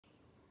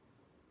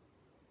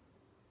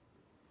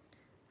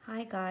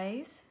Hi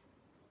guys.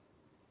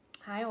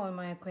 Hi all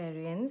my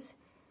Aquarians.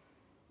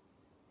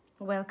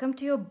 Welcome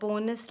to your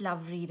bonus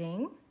love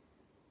reading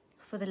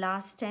for the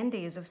last 10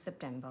 days of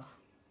September.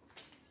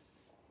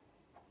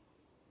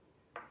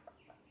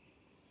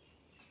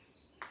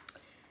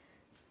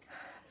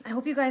 I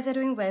hope you guys are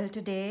doing well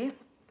today.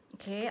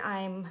 Okay,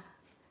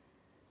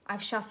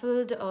 I've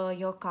shuffled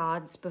your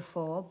cards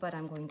before, but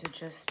I'm going to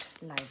just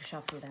live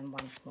shuffle them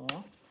once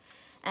more.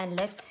 And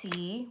let's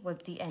see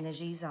what the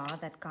energies are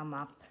that come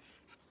up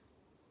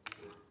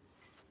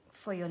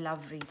for your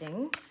love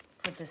reading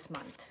for this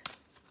month.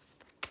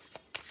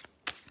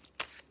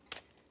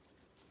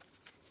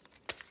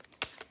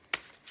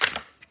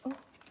 Oh,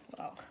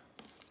 wow.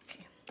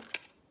 Okay.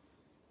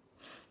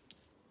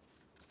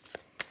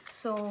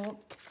 So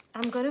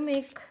I'm gonna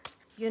make,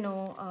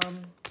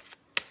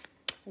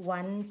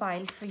 one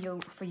pile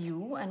for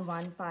you and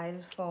one pile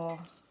for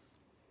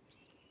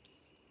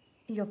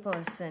your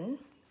person,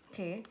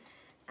 okay?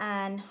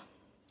 And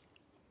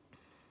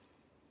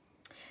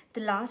the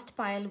last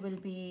pile will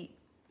be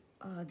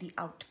the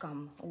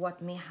outcome,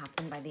 what may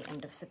happen by the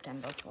end of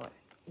September for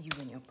you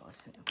and your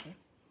person, okay?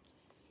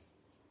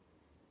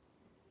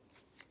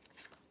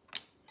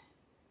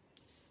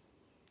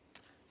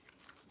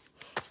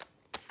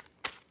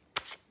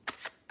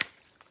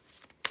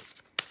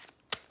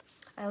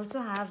 I also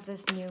have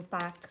this new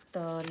pack,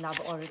 the Love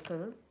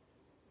Oracle,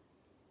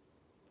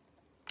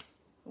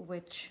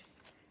 which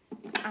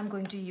I'm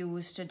going to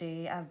use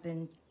today. I've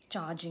been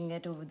charging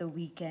it over the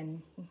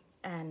weekend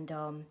and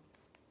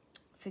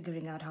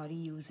figuring out how to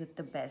use it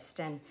the best,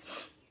 and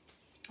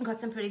got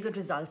some pretty good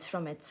results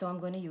from it. So I'm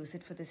going to use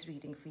it for this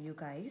reading for you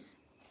guys.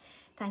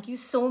 Thank you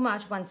so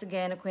much once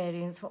again,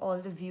 Aquarians, for all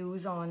the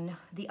views on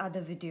the other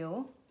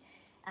video.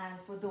 And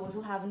for those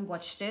who haven't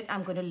watched it,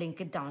 I'm going to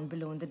link it down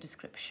below in the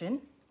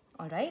description.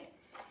 All right,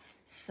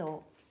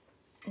 so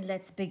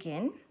let's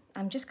begin.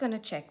 I'm just going to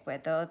check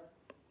whether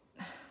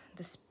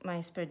my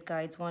spirit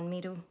guides want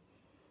me to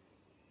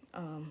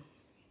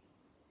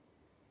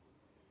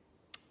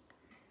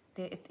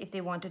if they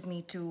wanted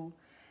me to,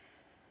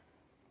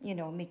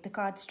 make the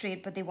card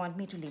straight, but they want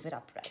me to leave it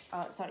upright,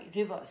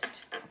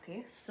 reversed.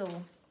 Okay, so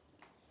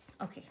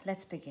okay,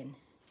 let's begin.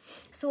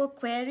 So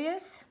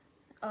Aquarius,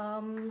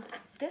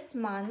 this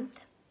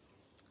month,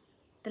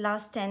 the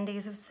last 10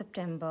 days of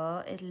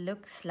September, it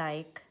looks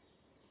like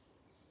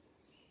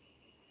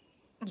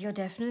you're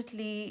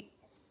definitely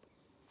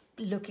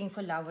looking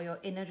for love, or you're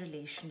in a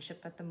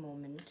relationship at the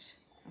moment,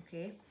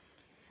 okay,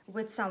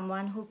 with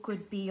someone who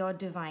could be your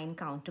divine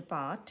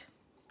counterpart.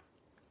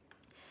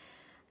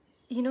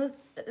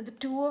 The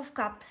Two of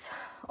Cups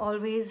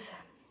always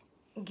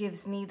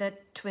gives me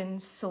that twin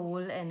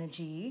soul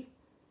energy,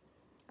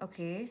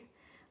 okay?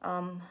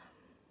 A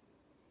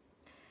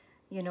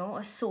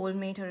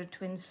soulmate or a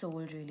twin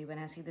soul, really, when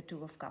I see the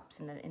Two of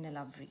Cups in a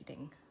love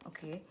reading,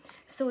 okay?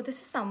 So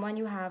this is someone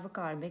you have a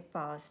karmic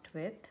past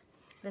with.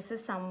 This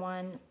is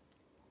someone,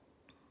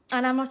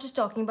 and I'm not just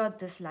talking about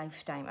this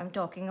lifetime, I'm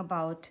talking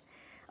about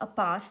a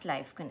past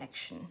life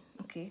connection,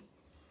 okay?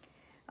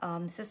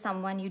 This is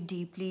someone you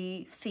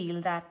deeply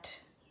feel that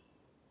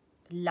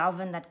love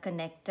and that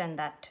connect, and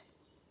that,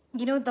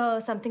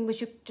 something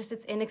which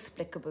it's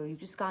inexplicable. You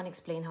just can't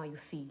explain how you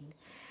feel.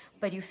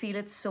 But you feel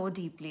it so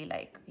deeply,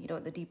 like,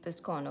 the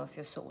deepest corner of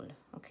your soul,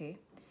 okay?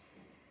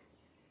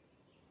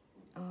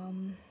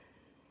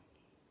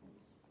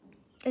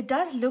 It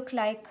does look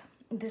like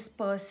this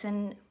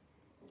person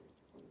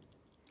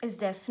is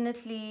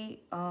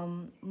definitely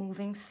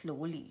moving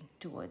slowly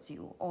towards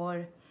you,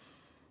 or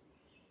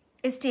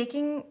is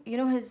taking,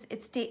 he's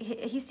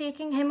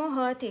taking, him or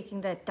her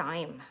taking their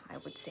time, I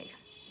would say.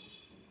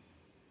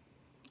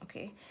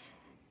 Okay,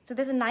 so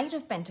there's a Knight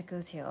of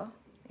Pentacles here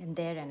in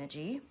their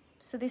energy.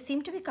 So they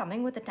seem to be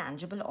coming with a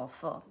tangible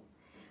offer,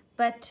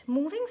 but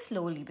moving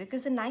slowly,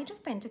 because the Knight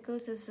of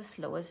Pentacles is the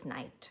slowest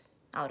knight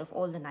out of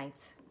all the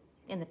knights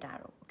in the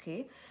tarot,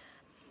 okay?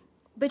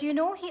 But he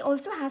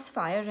also has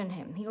fire in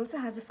him. He also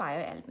has a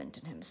fire element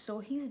in him. So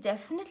he's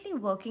definitely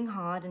working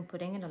hard and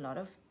putting in a lot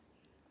of,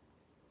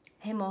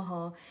 him or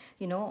her,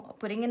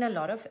 putting in a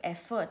lot of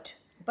effort.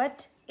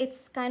 But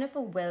it's kind of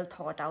a well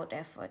thought out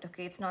effort,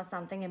 okay? It's not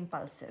something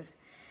impulsive.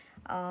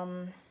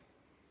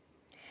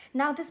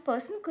 Now, this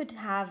person could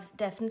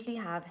definitely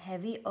have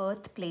heavy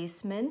earth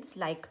placements,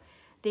 like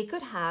they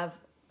could have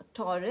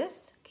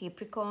Taurus,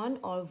 Capricorn,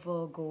 or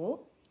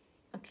Virgo,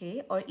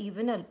 okay? Or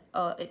even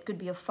it could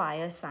be a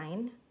fire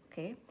sign,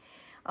 okay?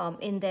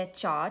 In their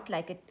chart,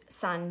 like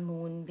Sun,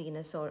 Moon,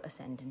 Venus, or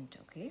Ascendant,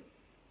 okay?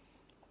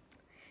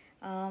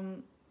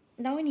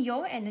 Now, in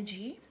your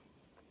energy,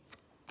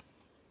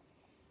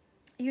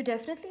 you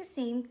definitely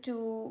seem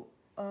to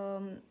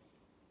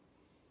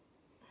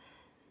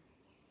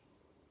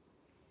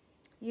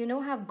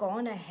have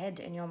gone ahead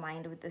in your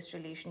mind with this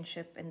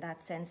relationship, in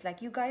that sense.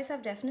 Like, you guys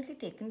have definitely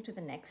taken to the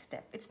next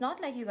step. It's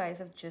not like you guys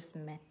have just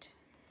met,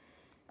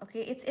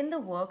 okay? It's in the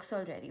works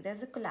already.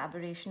 There's a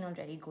collaboration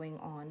already going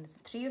on. It's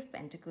Three of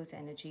Pentacles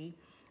energy.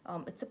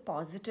 It's a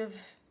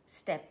positive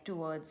step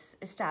towards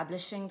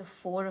establishing the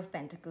 4 of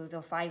Pentacles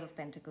or 5 of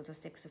Pentacles or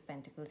 6 of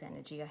Pentacles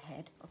energy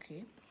ahead,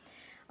 okay?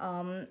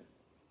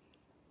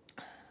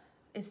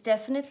 It's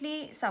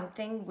definitely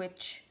something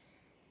which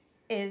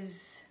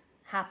is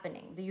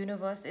happening. The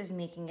universe is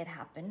making it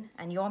happen,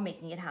 and you're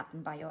making it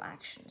happen by your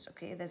actions,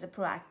 okay? There's a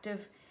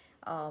proactive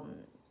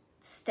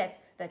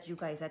step that you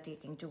guys are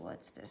taking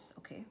towards this,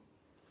 okay?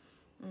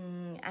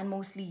 And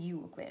mostly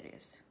you,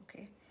 Aquarius,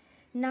 okay?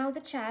 Now the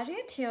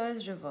Chariot here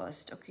is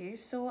reversed, okay?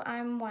 So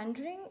I'm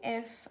wondering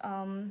if,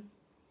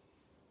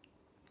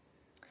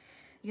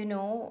 you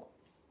know,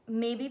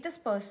 maybe this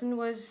person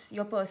was,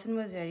 your person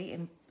was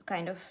very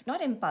kind of,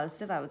 not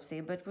impulsive, I would say,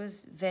 but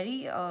was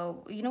very,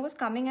 you know, was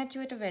coming at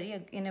you at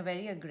in a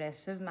very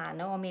aggressive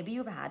manner. Or maybe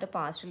you've had a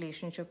past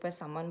relationship where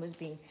someone was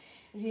being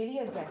really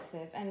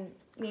aggressive, and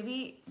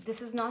maybe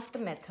this is not the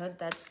method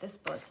that this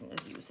person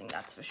is using,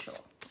 that's for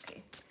sure,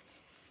 okay?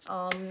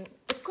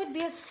 It could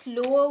be a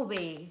slower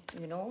way,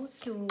 you know,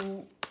 to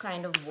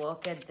kind of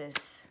work at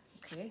this,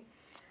 okay?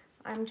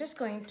 I'm just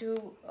going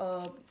to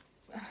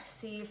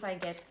see if I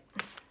get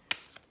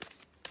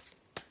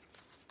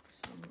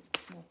some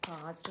more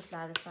cards to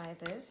clarify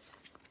this.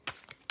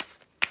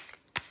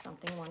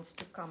 Something wants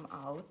to come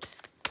out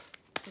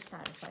to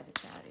clarify the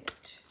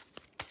Chariot.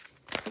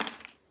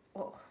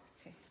 Oh,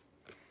 okay.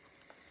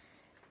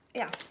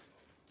 Yeah.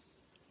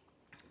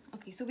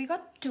 Okay, so we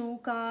got 2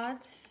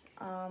 cards.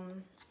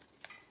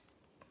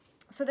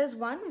 So there's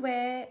one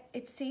where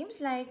it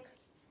seems like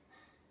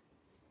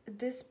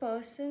this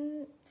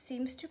person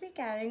seems to be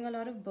carrying a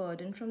lot of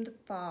burden from the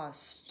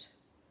past.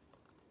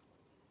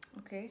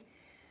 Okay,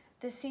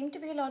 there seem to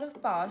be a lot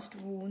of past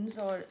wounds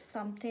or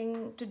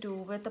something to do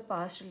with the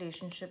past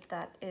relationship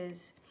that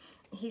is,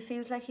 he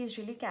feels like he's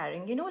really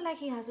carrying. You know, like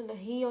him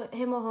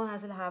or her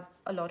has have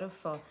a lot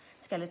of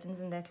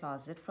skeletons in their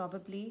closet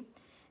probably,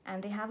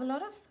 and they have a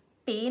lot of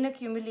pain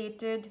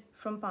accumulated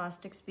from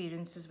past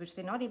experiences which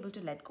they're not able to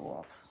let go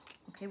of.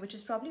 Okay, which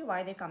is probably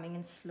why they're coming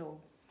in slow.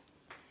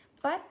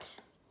 But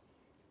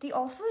the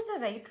offer is a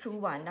very true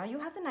one. Now you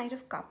have the Knight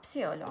of Cups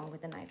here along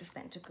with the Knight of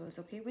Pentacles,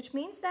 okay? Which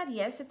means that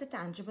yes, it's a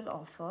tangible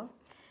offer,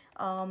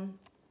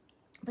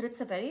 but it's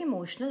a very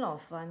emotional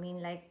offer. I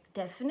mean, like,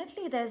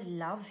 definitely there's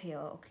love here,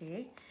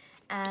 okay?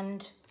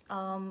 And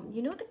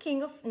you know,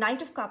 the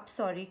Knight of Cups,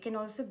 sorry, can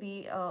also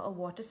be a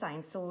water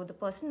sign. So the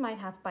person might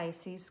have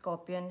Pisces,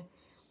 Scorpion,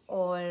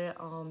 or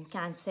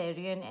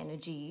Cancerian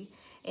energy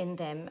in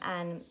them.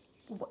 And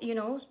you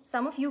know,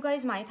 some of you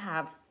guys might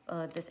have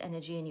this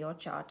energy in your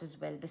chart as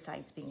well,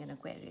 besides being an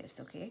Aquarius,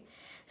 okay?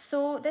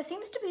 So there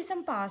seems to be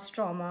some past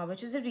trauma,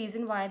 which is the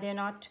reason why they're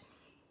not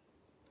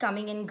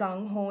coming in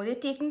gung-ho. They're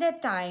taking their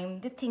time,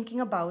 they're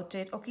thinking about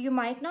it, okay? You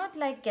might not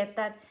like get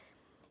that,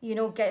 you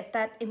know, get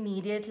that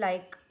immediate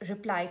like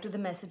reply to the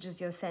messages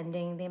you're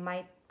sending. They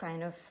might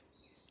kind of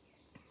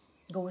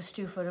ghost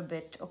you for a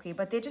bit, okay?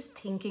 But they're just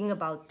thinking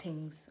about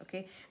things,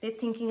 okay? They're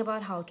thinking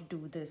about how to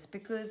do this,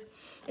 because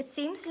it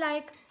seems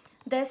like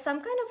there's some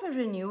kind of a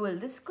renewal.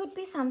 This could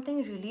be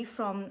something really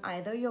from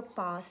either your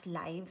past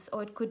lives,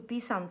 or it could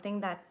be something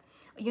that,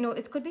 you know,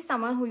 it could be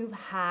someone who you've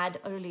had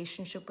a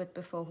relationship with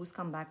before who's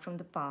come back from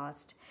the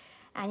past,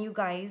 and you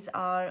guys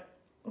are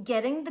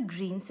getting the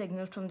green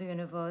signal from the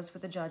universe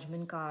with the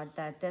Judgment card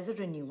that there's a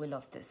renewal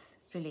of this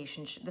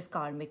relationship, this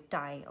karmic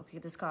tie, okay,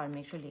 this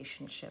karmic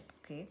relationship,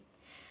 okay?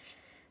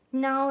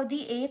 Now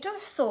the 8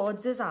 of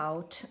Swords is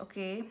out,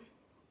 okay?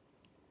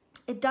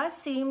 It does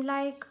seem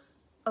like,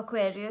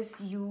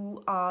 Aquarius,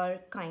 you are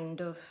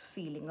kind of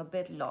feeling a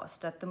bit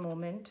lost at the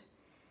moment.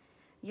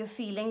 You're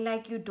feeling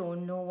like you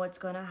don't know what's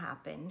going to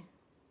happen,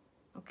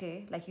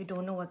 okay? Like you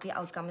don't know what the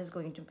outcome is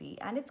going to be,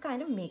 and it's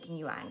kind of making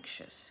you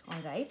anxious, all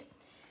right?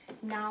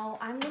 Now,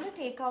 I'm going to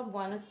take out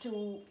 1 or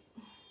 2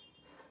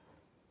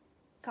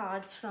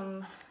 cards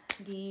from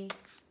the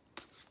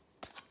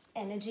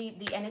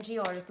energy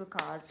oracle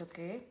cards,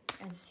 okay?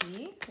 And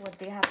see what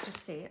they have to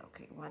say.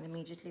 Okay, one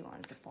immediately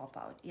wanted to pop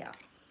out. Yeah.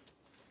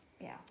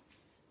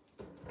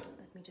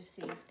 Let me just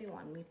see if they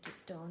want me to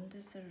turn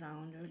this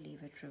around or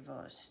leave it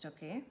reversed,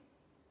 okay?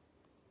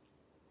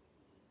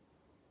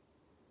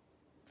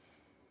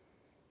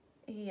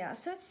 Yeah,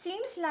 so it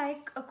seems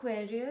like,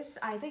 Aquarius,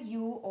 either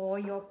you or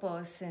your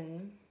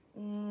person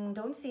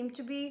don't seem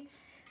to be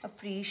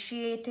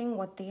appreciating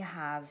what they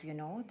have, you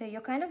know?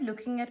 You're kind of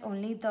looking at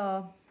only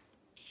the...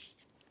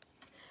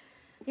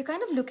 You're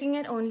kind of looking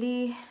at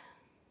only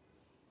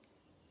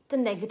the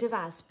negative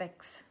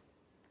aspects,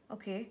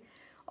 okay,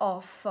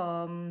 of...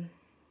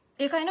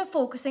 you're kind of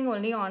focusing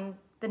only on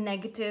the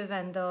negative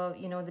and the,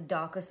 you know, the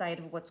darker side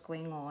of what's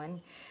going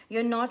on.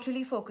 You're not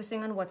really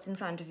focusing on what's in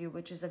front of you,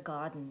 which is a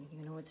garden.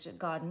 You know, it's a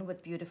garden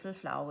with beautiful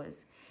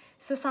flowers.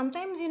 So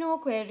sometimes, you know,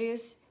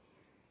 Aquarius,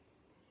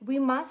 we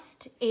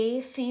must,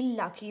 feel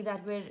lucky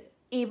that we're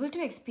able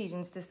to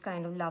experience this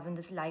kind of love in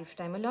this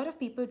lifetime. A lot of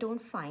people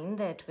don't find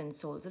their twin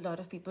souls. A lot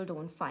of people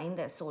don't find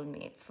their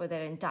soulmates for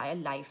their entire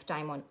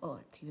lifetime on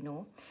earth, you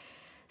know.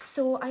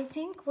 So I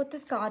think what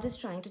this card is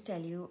trying to tell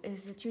you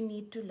is that you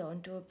need to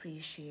learn to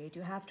appreciate.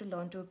 You have to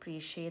learn to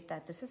appreciate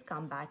that this has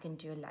come back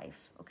into your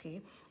life,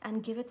 okay?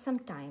 And give it some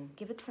time.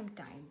 Give it some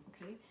time,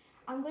 okay?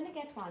 I'm going to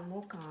get one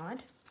more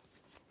card.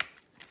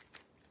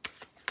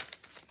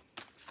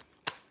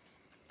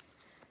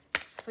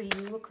 For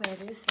you,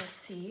 Aquarius, let's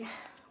see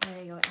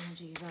where your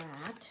energies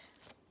are at.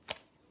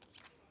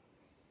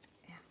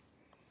 Yeah,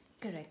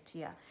 correct,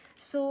 yeah.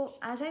 So,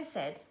 as I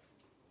said,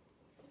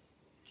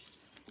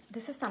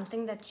 this is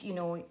something that, you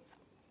know,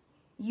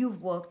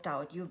 you've worked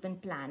out, you've been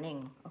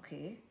planning,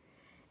 okay?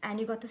 And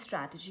you got the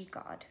strategy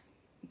card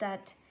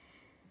that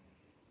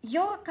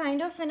you're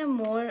kind of in a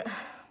more,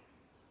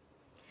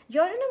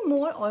 you're in a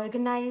more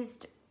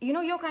organized, you know,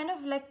 you're kind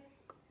of like,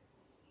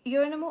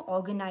 you're in a more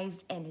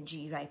organized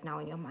energy right now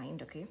in your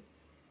mind, okay?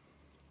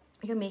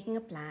 You're making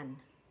a plan.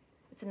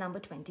 It's a number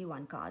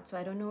 21 card. So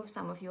I don't know if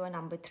some of you are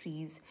number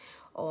 3s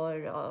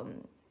or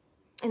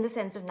in the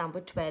sense of number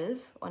 12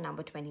 or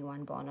number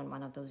 21 born on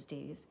one of those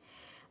days,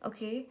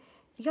 okay?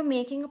 You're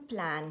making a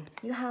plan.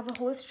 You have a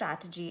whole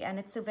strategy and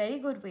it's a very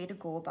good way to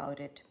go about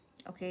it,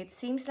 okay? It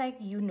seems like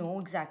you know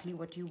exactly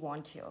what you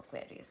want here,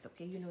 Aquarius,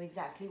 okay? You know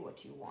exactly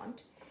what you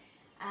want.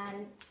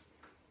 And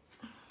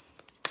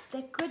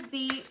there could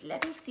be,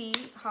 let me see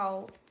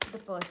how the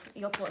person,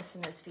 your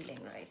person is feeling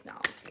right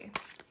now, okay?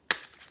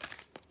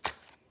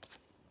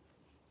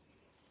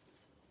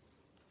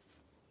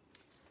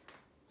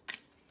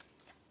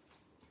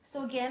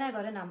 So again, I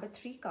got a number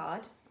 3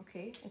 card,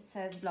 okay? It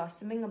says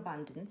blossoming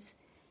abundance,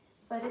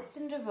 but it's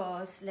in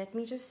reverse. Let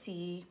me just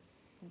see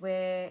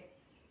where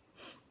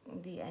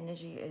the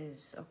energy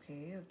is,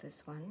 okay, of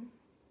this one.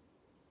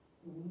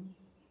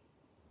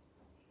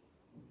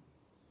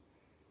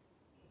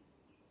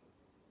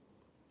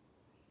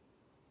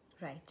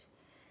 Right.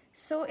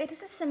 So it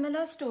is a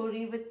similar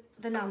story with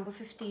the number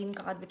 15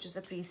 card, which is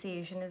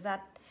appreciation, is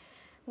that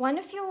one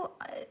of you,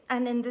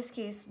 and in this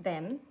case,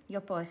 them, your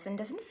person,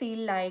 doesn't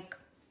feel like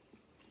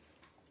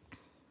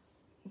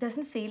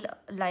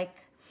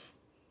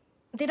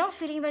they're not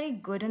feeling very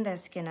good in their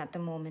skin at the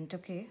moment,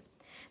 okay?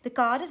 The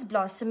card is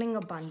blossoming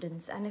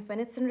abundance, and when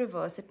it's in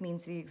reverse, it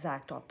means the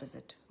exact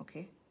opposite,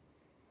 okay?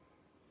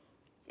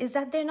 Is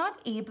that they're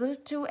not able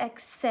to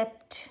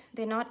accept,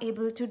 they're not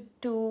able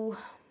to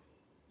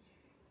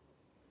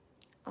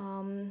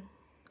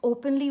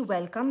openly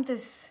welcome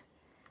this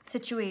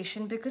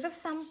situation because of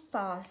some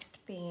past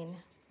pain,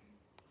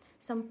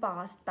 some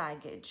past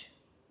baggage,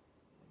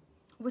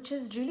 which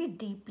has really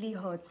deeply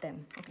hurt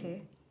them,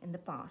 okay, in the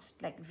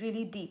past, like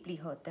really deeply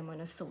hurt them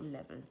on a soul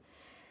level.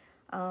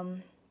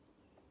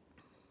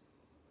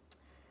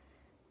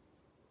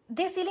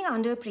 They're feeling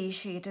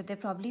underappreciated. They're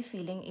probably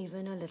feeling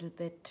even a little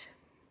bit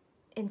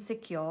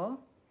insecure,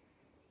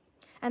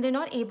 and they're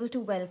not able to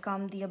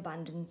welcome the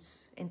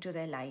abundance into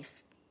their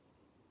life.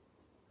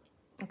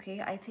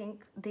 Okay, I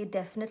think they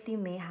definitely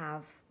may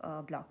have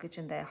a blockage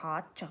in their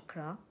heart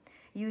chakra.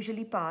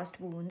 Usually past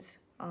wounds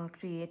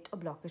create a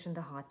blockage in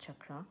the heart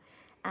chakra,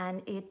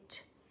 and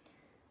it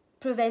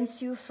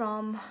prevents you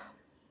from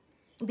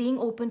being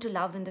open to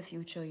love in the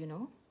future, you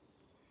know.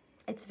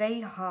 It's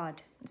very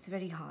hard. It's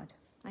very hard.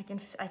 I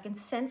can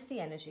sense the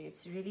energy.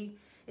 It's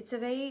a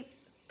very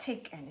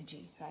thick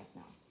energy right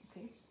now,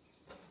 okay?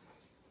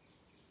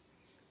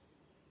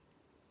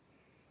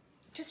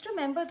 Just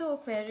remember though,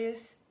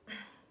 Aquarius,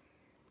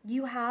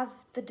 you have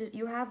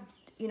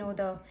you know,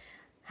 the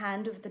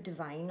hand of the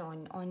divine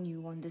on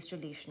you on this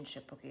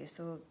relationship, okay?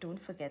 So don't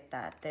forget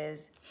that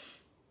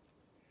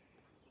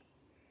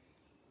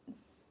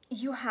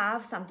you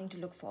have something to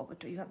look forward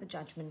to. You have the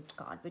Judgment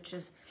card, which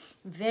is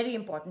very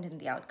important in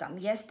the outcome.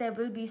 Yes, there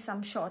will be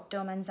some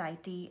short-term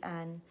anxiety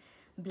and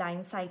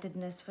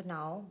blindsidedness for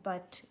now,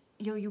 but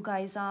you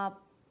guys are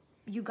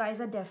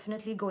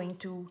definitely going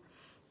to,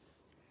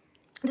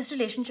 this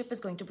relationship is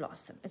going to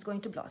blossom. It's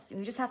going to blossom.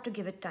 You just have to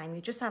give it time.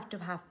 You just have to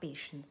have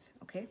patience,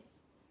 okay?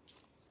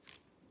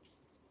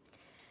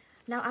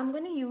 Now, I'm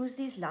going to use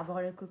these Love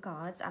Oracle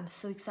cards. I'm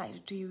so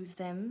excited to use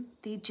them.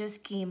 They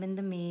just came in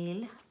the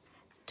mail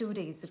 2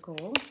 days ago,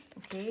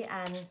 okay?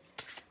 And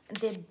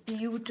they're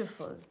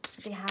beautiful.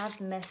 They have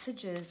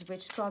messages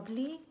which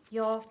probably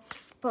your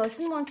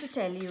person wants to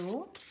tell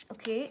you,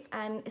 okay?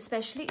 And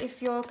especially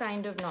if you're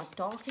kind of not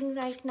talking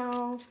right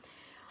now,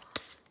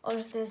 or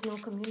if there's no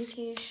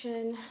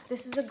communication,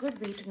 this is a good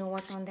way to know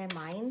what's on their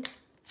mind,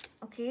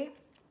 okay?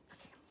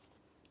 Okay,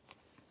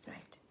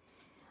 right.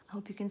 I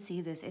hope you can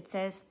see this. It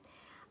says,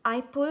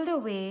 I pulled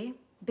away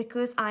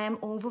because I am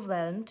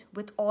overwhelmed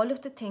with all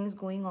of the things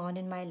going on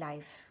in my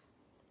life.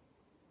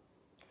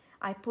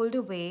 I pulled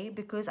away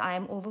because I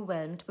am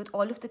overwhelmed with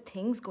all of the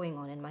things going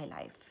on in my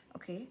life,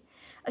 okay?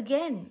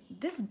 Again,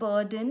 this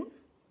burden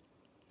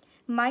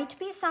might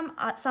be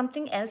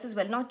something else as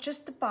well, not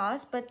just the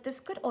past, but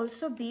this could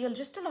also be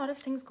just a lot of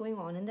things going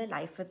on in their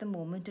life at the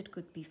moment. It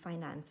could be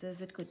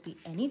finances, it could be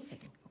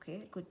anything, okay?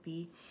 It could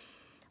be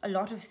a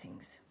lot of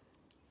things,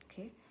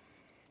 okay?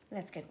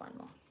 Let's get one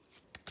more.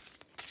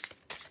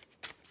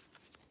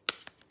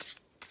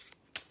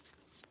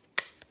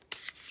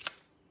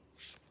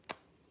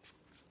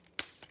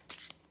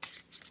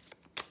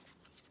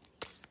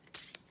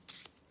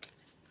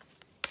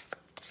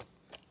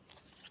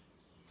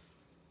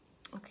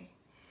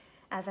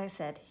 as I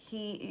said,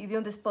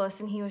 this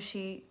person, he or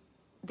she,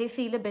 they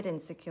feel a bit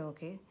insecure,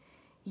 okay?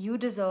 You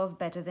deserve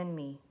better than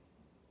me.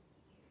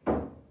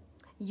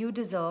 You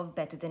deserve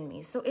better than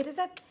me. So it is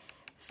that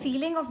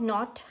feeling of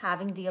not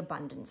having the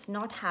abundance,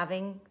 not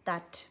having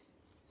that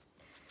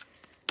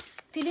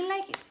feeling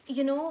like,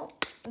 you know,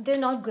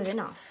 they're not good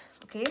enough,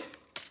 okay?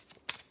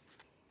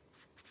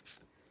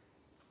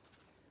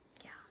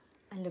 Yeah,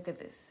 and look at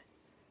this.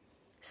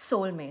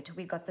 Soulmate,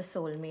 we got the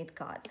soulmate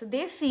card. So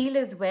they feel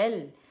as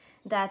well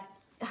that,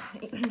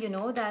 you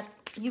know, that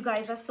you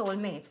guys are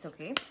soulmates,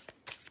 okay?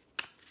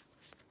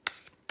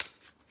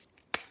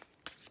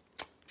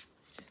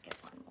 Let's just get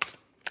one more.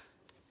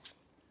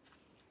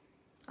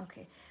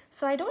 Okay,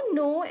 so I don't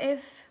know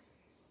if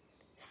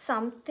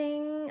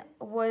something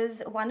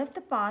was one of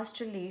the past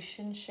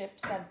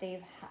relationships that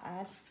they've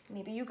had.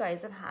 Maybe you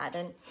guys have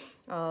had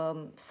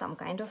some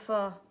kind of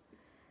a,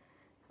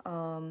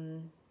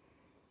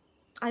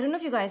 I don't know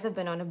if you guys have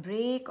been on a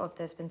break or if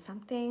there's been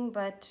something,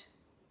 but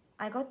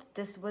I got that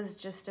this was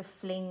just a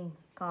fling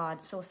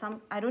card. So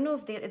I don't know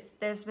if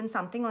there's been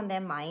something on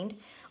their mind,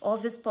 or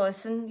if this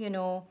person, you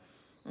know,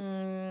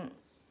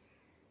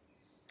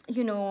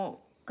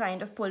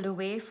 kind of pulled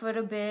away for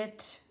a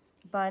bit.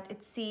 But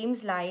it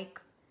seems like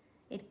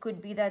it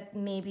could be that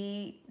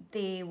maybe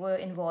they were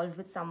involved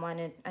with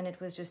someone and it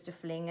was just a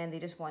fling, and they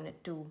just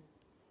wanted to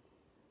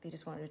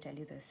tell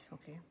you this,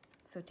 okay?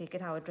 So take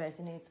it how it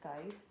resonates,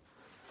 guys.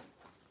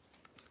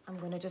 I'm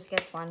gonna just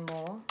get one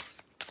more.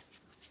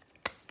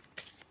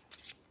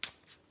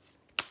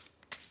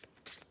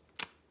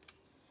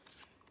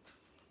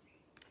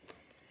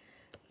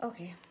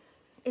 Okay,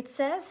 it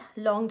says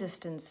long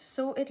distance.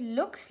 So it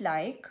looks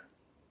like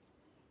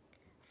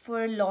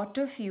for a lot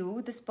of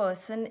you, this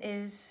person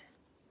is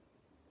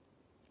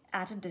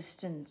at a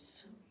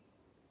distance.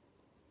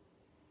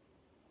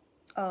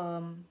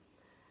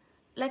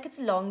 Like it's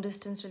a long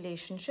distance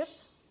relationship.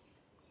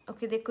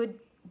 Okay, they could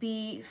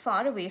be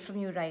far away from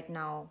you right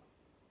now,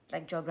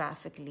 like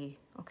geographically,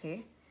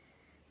 okay?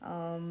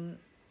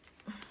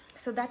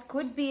 So that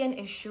could be an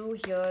issue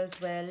here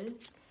as well.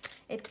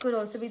 It could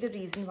also be the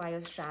reason why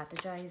you're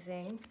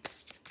strategizing,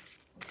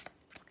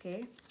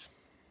 okay?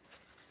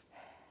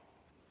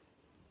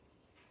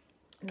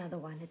 Another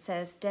one, it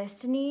says,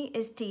 destiny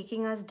is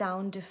taking us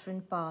down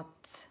different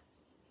paths.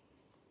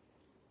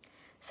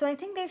 So I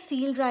think they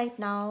feel right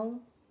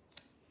now,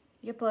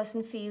 your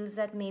person feels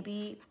that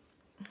maybe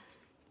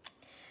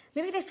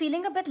they're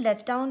feeling a bit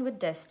let down with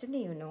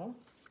destiny, you know.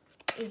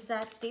 Is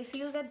that they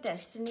feel that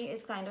destiny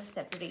is kind of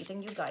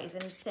separating you guys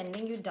and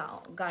sending you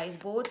down,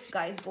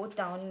 both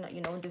down,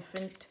 you know,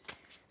 different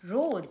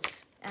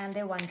roads. And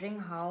they're wondering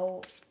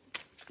how,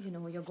 you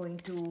know, you're going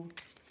to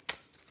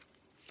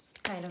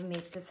kind of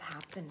make this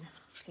happen,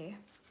 okay?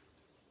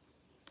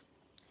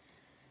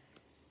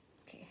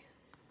 Okay.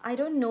 I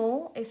don't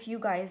know if you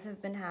guys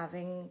have been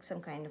having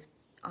some kind of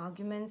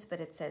arguments, but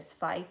it says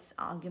fights,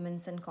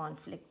 arguments, and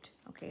conflict,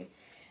 okay?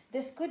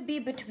 This could be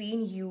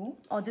between you,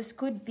 or this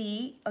could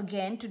be,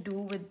 again, to do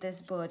with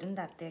this burden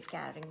that they're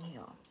carrying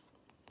here.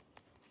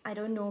 I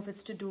don't know if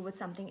it's to do with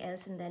something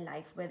else in their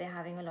life where they're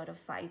having a lot of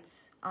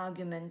fights,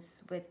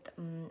 arguments with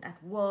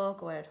at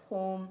work or at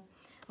home,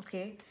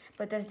 okay?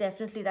 But there's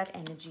definitely that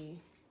energy,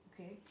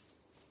 okay?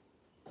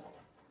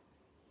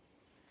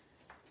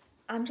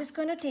 I'm just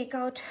going to take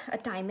out a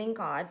timing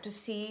card to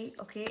see,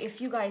 okay, if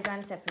you guys are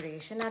in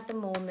separation at the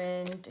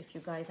moment, if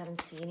you guys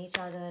haven't seen each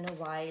other in a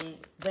while,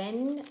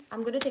 when,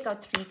 I'm going to take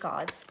out 3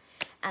 cards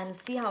and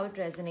see how it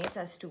resonates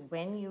as to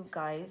when you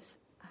guys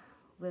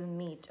will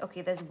meet.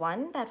 Okay, there's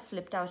one that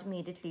flipped out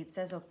immediately. It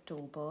says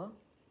October.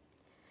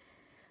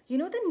 You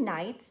know, the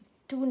nights,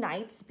 2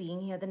 nights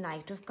being here, the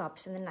Knight of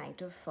Cups and the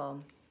Knight of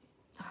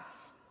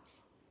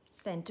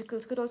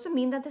Pentacles could also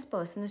mean that this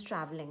person is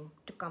traveling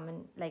to come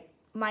and, like,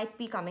 might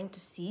be coming to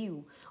see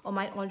you, or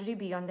might already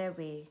be on their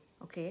way,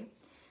 okay,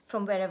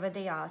 from wherever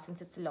they are,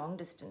 since it's a long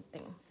distance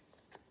thing,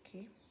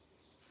 okay?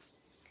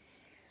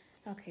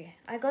 Okay,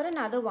 I got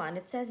another one.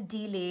 It says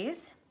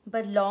delays,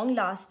 but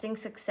long-lasting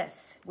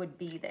success would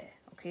be there,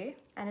 okay?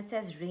 And it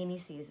says rainy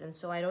season,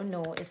 so I don't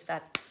know if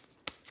that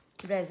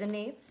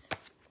resonates.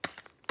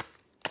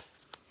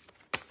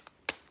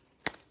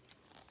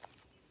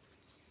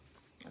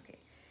 Okay,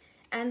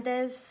 and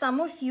there's some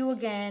of you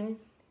again.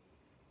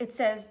 It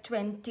says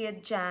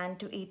 20th Jan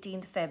to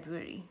 18th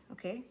February,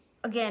 okay?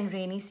 Again,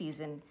 rainy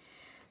season.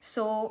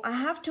 So I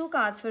have 2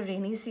 cards for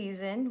rainy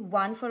season,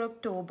 one for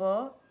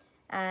October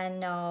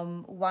and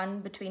one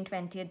between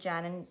 20th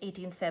Jan and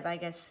 18th Feb, I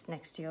guess,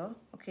 next year,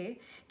 okay?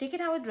 Take it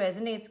how it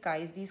resonates,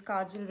 guys. These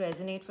cards will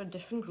resonate for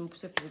different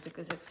groups of you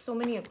because there's so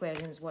many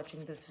Aquarians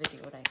watching this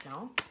video right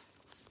now.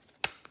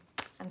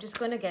 I'm just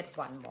going to get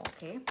one more,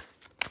 okay?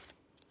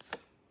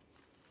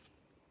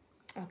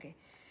 Okay,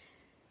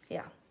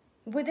 yeah.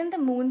 Within the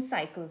moon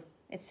cycle,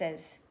 it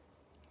says,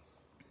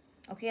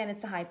 okay, and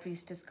it's a High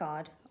Priestess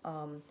card.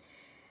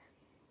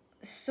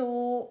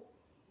 So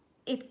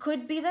it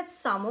could be that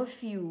some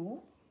of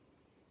you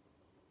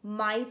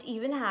might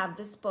even have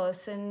this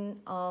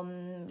person,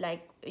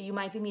 like you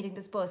might be meeting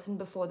this person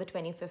before the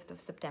 25th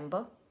of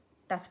September.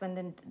 That's when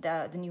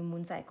the new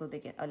moon cycle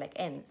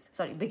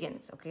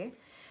begins, okay?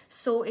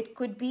 So it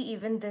could be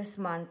even this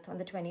month on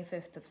the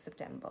 25th of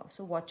September.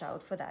 So watch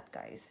out for that,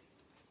 guys.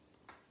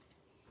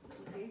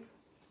 Okay.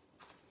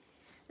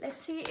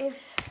 Let's see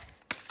if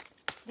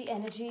the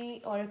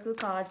energy oracle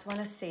cards want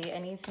to say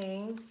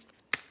anything,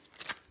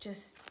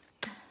 just,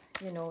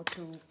 you know,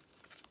 to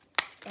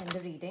end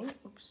the reading.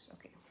 Oops,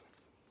 okay.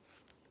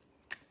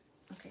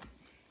 Okay.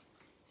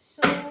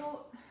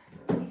 So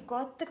we've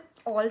got the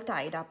all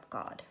tied up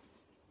card.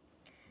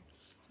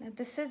 Now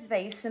this is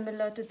very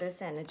similar to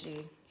this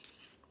energy.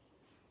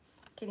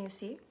 Can you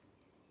see?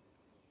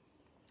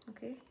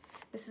 Okay.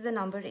 This is a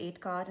number 8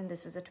 card and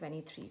this is a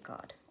 23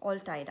 card, all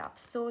tied up.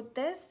 So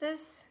there's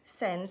this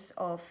sense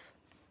of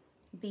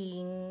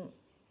being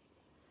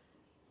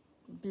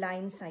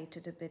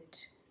blindsided a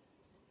bit,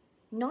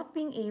 not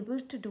being able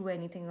to do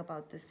anything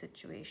about this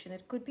situation.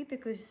 It could be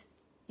because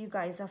you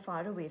guys are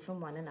far away from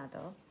one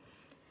another.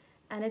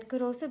 And it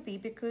could also be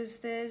because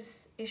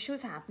there's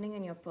issues happening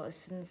in your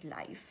person's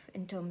life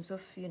in terms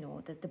of, you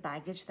know, the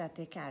baggage that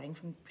they're carrying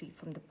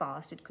from the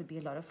past. It could be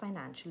a lot of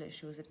financial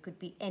issues. It could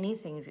be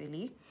anything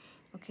really,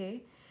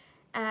 okay?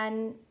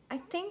 And I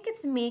think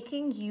it's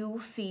making you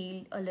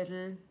feel a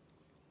little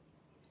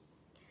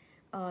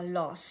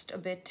lost a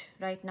bit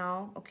right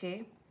now,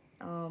 okay?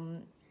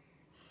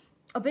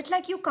 A bit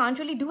like you can't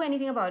really do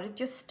anything about it.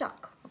 You're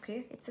stuck,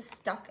 okay? It's a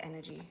stuck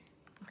energy,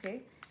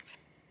 okay?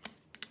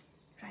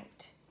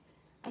 Right.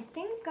 I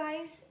think,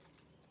 guys,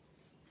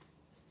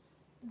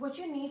 what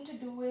you need to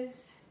do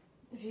is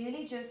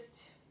really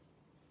just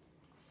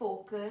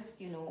focus,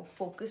 you know,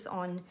 focus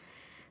on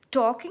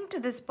talking to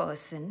this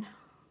person,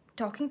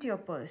 talking to your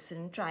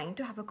person, trying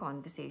to have a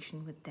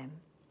conversation with them,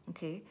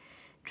 okay?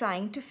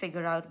 Trying to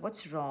figure out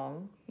what's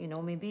wrong. You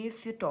know, maybe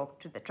if you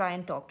try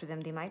and talk to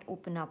them, they might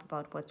open up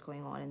about what's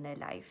going on in their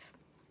life,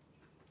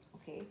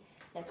 okay?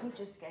 Let me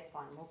just get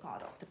one more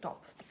card off the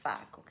top of the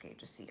pack, okay,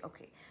 to see.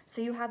 Okay,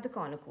 so you have the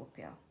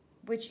cornucopia,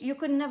 which you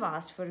couldn't have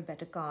asked for a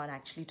better card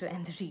actually to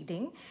end the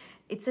reading.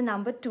 It's a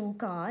number 2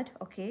 card,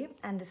 okay?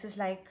 And this is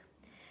like,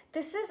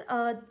 this is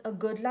a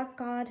good luck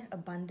card,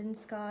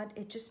 abundance card.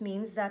 It just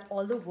means that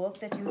all the work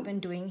that you've been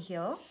doing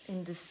here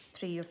in this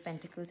 3 of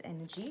Pentacles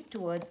energy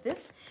towards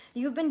this,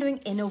 you've been doing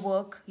inner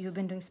work, you've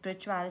been doing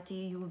spirituality,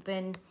 you've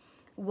been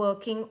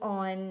working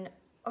on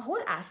a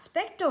whole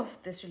aspect of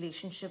this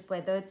relationship,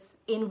 whether it's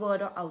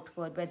inward or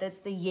outward, whether it's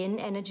the yin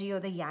energy or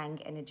the yang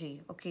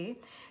energy, okay?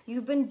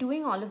 You've been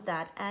doing all of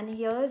that, and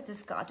here's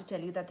this card to tell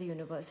you that the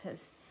universe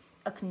has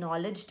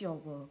acknowledged your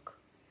work,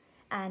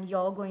 and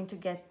you're going to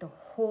get the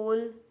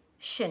whole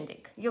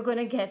shindig. You're going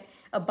to get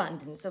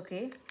abundance,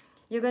 okay?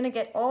 You're going to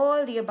get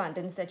all the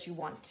abundance that you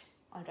want,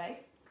 all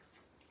right?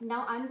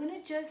 Now, I'm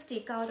going to just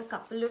take out a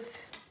couple of,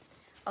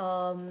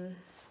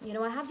 you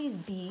know, I have these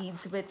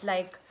beads with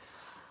like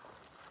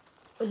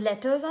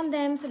letters on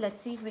them. So let's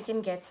see if we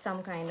can get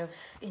some kind of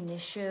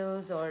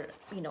initials, or,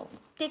 you know,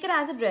 take it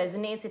as it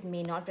resonates. It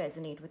may not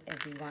resonate with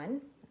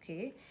everyone,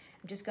 okay?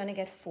 I'm just going to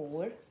get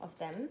 4 of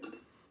them.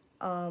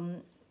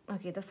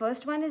 Okay, the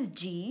first one is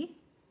G,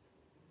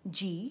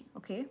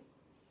 okay?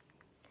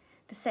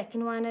 The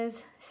second one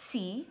is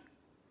C.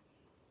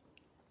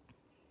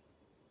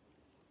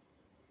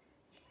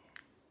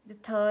 The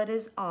third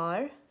is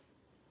R.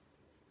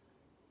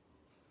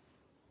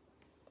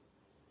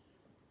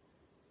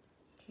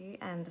 Okay,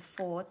 and the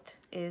fourth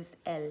is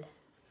L.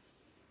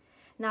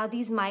 Now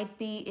these might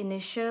be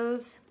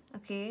initials,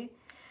 okay,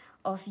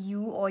 of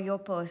you or your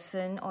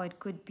person, or it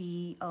could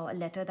be a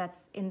letter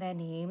that's in their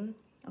name,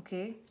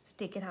 okay? So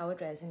take it how it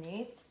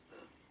resonates.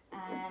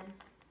 And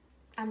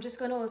I'm just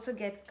going to also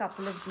get a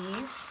couple of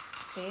these,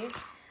 okay?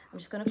 I'm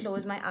just going to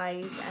close my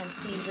eyes and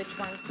see which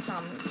ones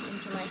come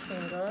into my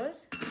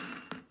fingers.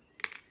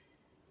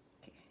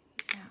 Okay,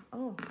 yeah,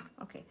 oh,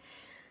 okay.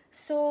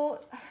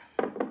 So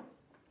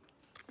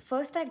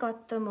first I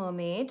got the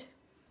mermaid.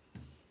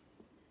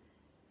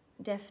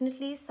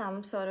 Definitely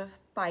some sort of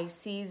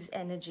Pisces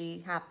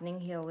energy happening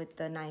here with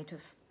the Knight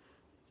of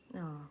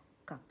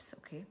Cups,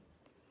 okay?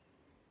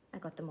 I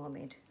got the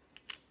mermaid.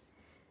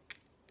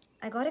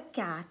 I got a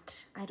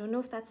cat. I don't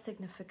know if that's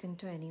significant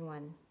to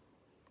anyone,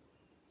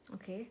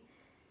 okay?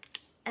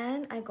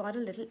 And I got a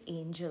little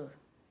angel.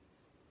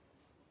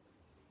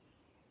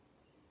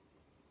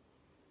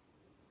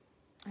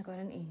 I got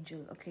an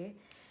angel, okay?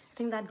 I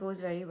think that goes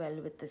very well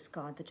with this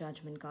card, the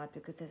Judgment card,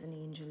 because there's an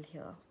angel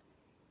here.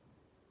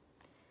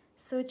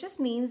 So it just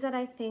means that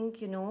I think,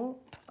 you know,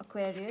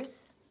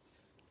 Aquarius,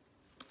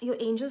 your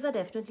angels are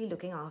definitely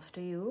looking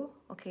after you,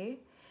 okay?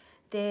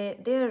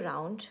 They're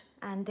around,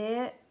 and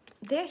they're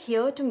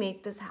here to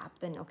make this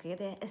happen, okay?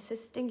 They're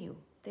assisting you.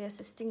 They're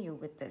assisting you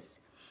with this.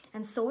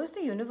 And so is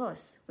the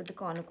universe with the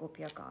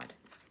cornucopia card,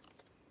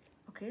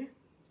 okay?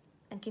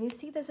 And can you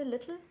see there's a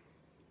little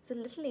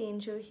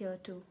angel here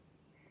too,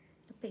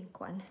 the pink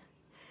one.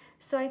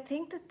 So I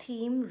think the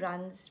theme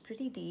runs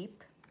pretty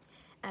deep,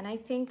 and I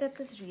think that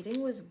this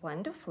reading was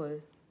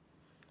wonderful.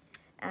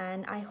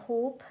 And I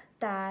hope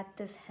that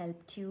this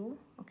helped you,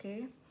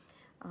 okay?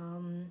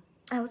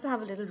 I also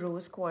have a little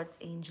rose quartz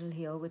angel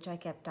here, which I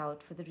kept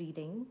out for the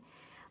reading.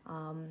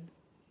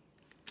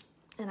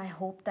 And I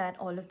hope that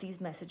all of these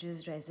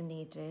messages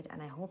resonated,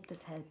 and I hope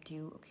this helped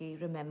you. Okay,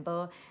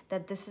 remember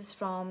that this is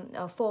from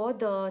for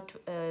the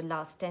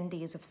last 10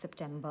 days of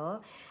September,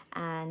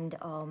 and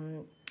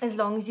as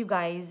long as you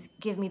guys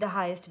give me the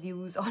highest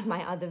views on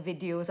my other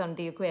videos on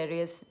the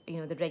Aquarius,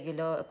 the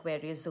regular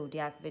Aquarius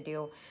zodiac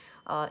video,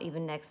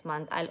 even next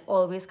month, I'll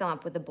always come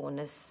up with a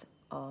bonus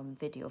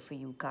video for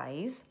you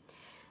guys.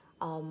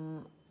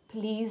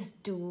 Please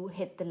do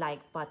hit the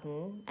like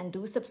button and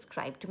do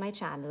subscribe to my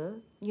channel.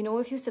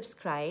 If you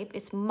subscribe,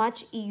 it's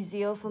much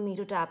easier for me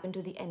to tap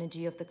into the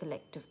energy of the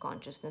collective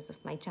consciousness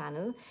of my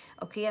channel.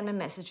 Okay, and my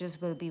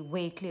messages will be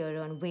way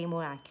clearer and way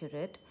more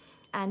accurate.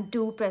 And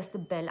do press the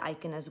bell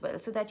icon as well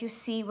so that you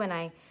see when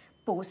I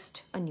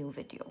post a new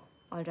video.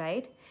 All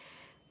right?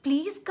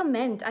 Please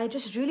comment. I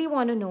just really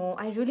want to know.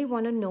 I really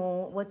want to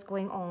know what's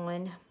going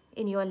on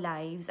in your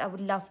lives. I would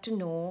love to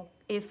know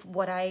if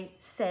what I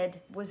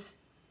said was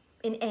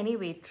in any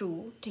way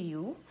true to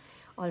you.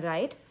 All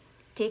right,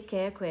 take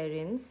care,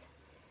 Aquarians.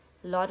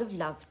 A lot of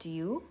love to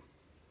you.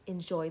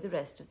 Enjoy the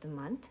rest of the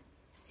month.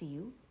 See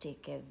you.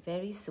 Take care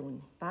very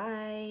soon.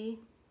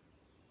 Bye.